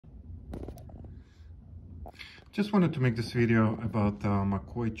Just wanted to make this video about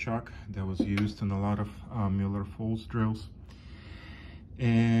McCoy Chuck that was used in a lot of Miller Falls drills,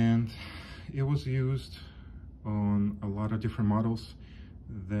 and it was used on a lot of different models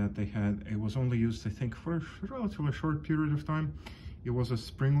that they had. It was only used, I think, for a relatively short period of time. It was a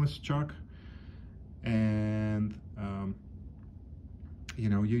springless chuck, and you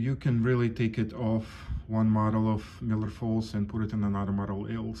know, you can really take it off one model of Miller Falls and put it in another model.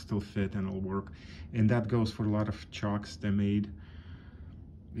 It'll still fit and it'll work, and that goes for a lot of chucks they made,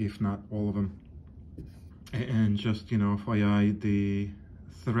 if not all of them. And just, you know, FYI, the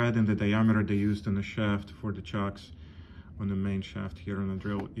thread and the diameter they used in the shaft for the chucks on the main shaft here on the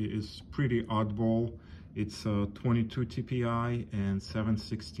drill is pretty oddball. It's 22 TPI and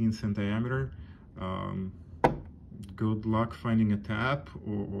 7/16 in diameter. Good luck finding a tap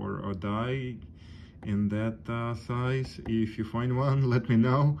or a die in that size. If you find one, let me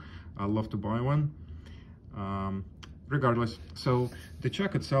know. I'd love to buy one. Regardless, so the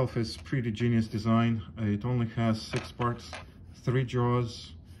chuck itself is pretty genius design. It only has 6 parts, 3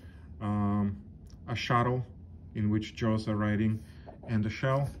 jaws, a shuttle in which jaws are riding, and a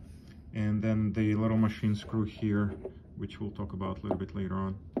shell, and then the little machine screw here, which we'll talk about a little bit later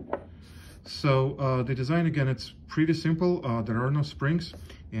on. So the design, again, it's pretty simple. There are no springs,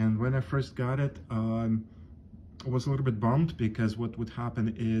 and when I first got it, I was a little bit bummed, because what would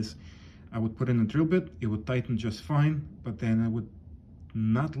happen is I would put in a drill bit, it would tighten just fine, but then it would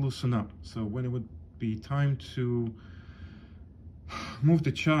not loosen up. So when it would be time to move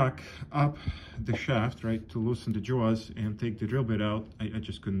the chuck up the shaft, right, to loosen the jaws and take the drill bit out, I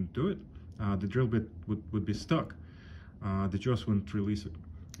just couldn't do it. The drill bit would be stuck. The jaws wouldn't release it.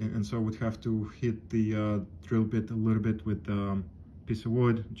 And so I would have to hit the drill bit a little bit with a piece of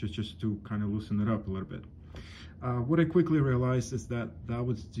wood, just to kind of loosen it up a little bit. What I quickly realized is that that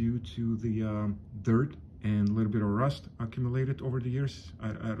was due to the dirt and a little bit of rust accumulated over the years.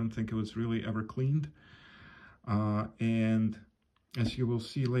 I don't think it was really ever cleaned. And as you will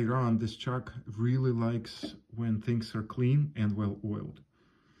see later on, this chuck really likes when things are clean and well oiled.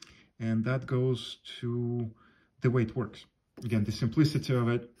 And that goes to the way it works. Again, the simplicity of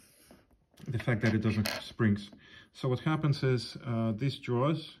it, the fact that it doesn't have springs. So what happens is these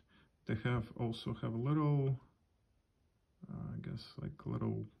jaws, they also have a little, I guess, like a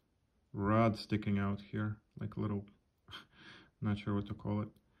little rod sticking out here, like a little, not sure what to call it.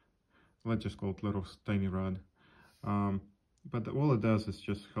 Let's just call it little tiny rod. But all it does is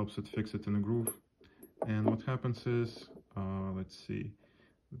just helps it fix it in a groove. And what happens is, let's see,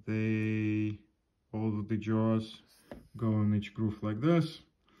 all of the jaws go in each groove like this,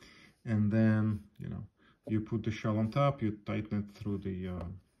 and then, you know, you put the shell on top, you tighten it through the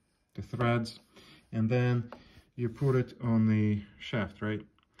threads, and then you put it on the shaft, right?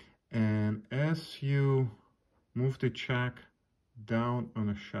 And as you move the chuck down on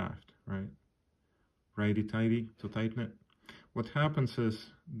a shaft, right, righty-tighty to tighten it, what happens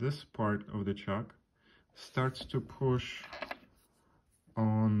is this part of the chuck starts to push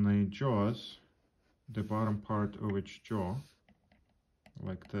on the jaws, the bottom part of each jaw,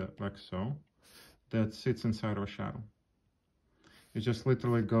 like so, that sits inside of a shuttle. It just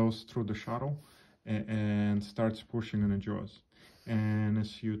literally goes through the shuttle and starts pushing on the jaws. And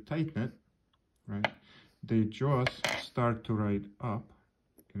as you tighten it, right, the jaws start to ride up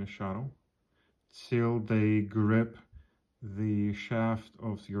in a shuttle till they grip the shaft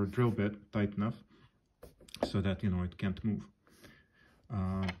of your drill bit tight enough so that, you know, it can't move.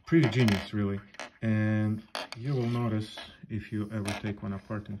 Pretty genius, really. And you will notice, if you ever take one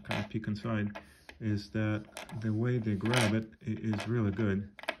apart and kind of peek inside, is that the way they grab it is really good.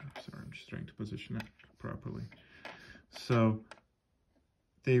 Sorry, I'm just trying to position it properly. So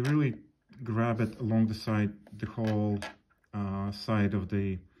they really grab it along the side, the whole side of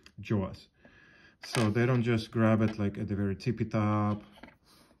the jaws. So they don't just grab it like at the very tippy top,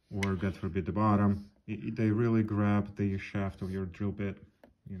 or God forbid the bottom. They really grab the shaft of your drill bit,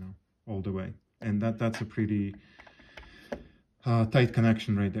 you know, all the way. And that's a pretty tight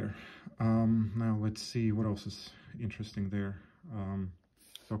connection right there. Now let's see what else is interesting there.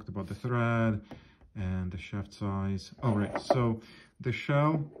 Talked about the thread and the shaft size. All right, so the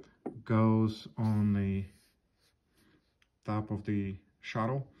shell goes on the top of the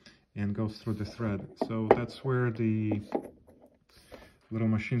shuttle and goes through the thread. So that's where the little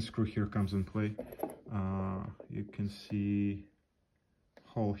machine screw here comes in play. You can see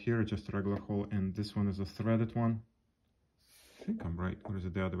hole here, just a regular hole, and this one is a threaded one. I think I'm right, or is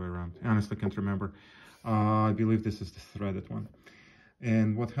it the other way around? I honestly can't remember. I believe this is the threaded one.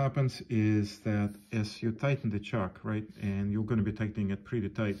 And what happens is that as you tighten the chuck, right, and you're going to be tightening it pretty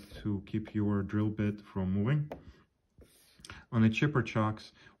tight to keep your drill bit from moving. On the chipper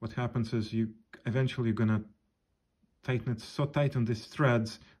chucks, what happens is you eventually you're going to tighten it so tight on these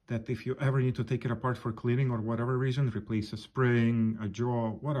threads that if you ever need to take it apart for cleaning or whatever reason, replace a spring, a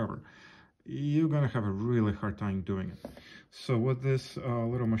jaw, whatever, you're going to have a really hard time doing it. So what this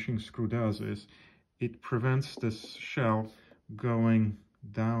little machine screw does is it prevents this shell going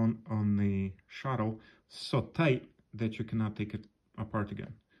down on the shuttle so tight that you cannot take it apart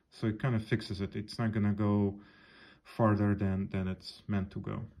again. So it kind of fixes it. It's not going to go farther than it's meant to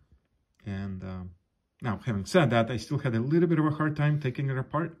go. And now, having said that, I still had a little bit of a hard time taking it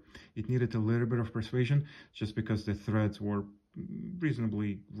apart. It needed a little bit of persuasion just because the threads were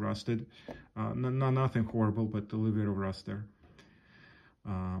reasonably rusted. Nothing horrible, but a little bit of rust there.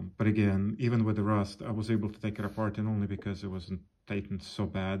 But again, even with the rust, I was able to take it apart, and only because it wasn't tightened so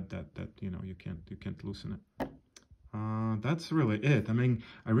bad that you know you can't loosen it. That's really it. I mean,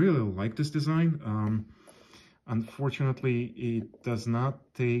 I really like this design. Unfortunately, it does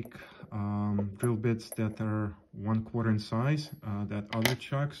not take drill bits that are 1/4 in size that other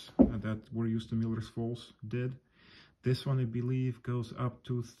chucks that were used to Miller's Falls did. This one, I believe, goes up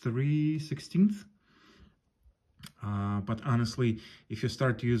to 3/16. But honestly, if you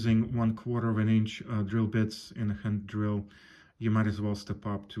start using 1/4 inch drill bits in a hand drill, you might as well step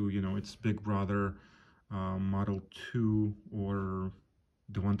up to, you know, its big brother, Model 2, or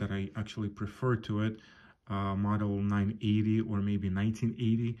the one that I actually prefer to it, Model 980 or maybe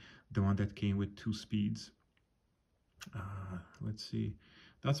 1980, the one that came with 2 speeds. Let's see.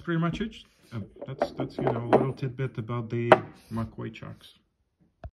 That's pretty much it. That's you know, a little tidbit about the McCoy Chucks.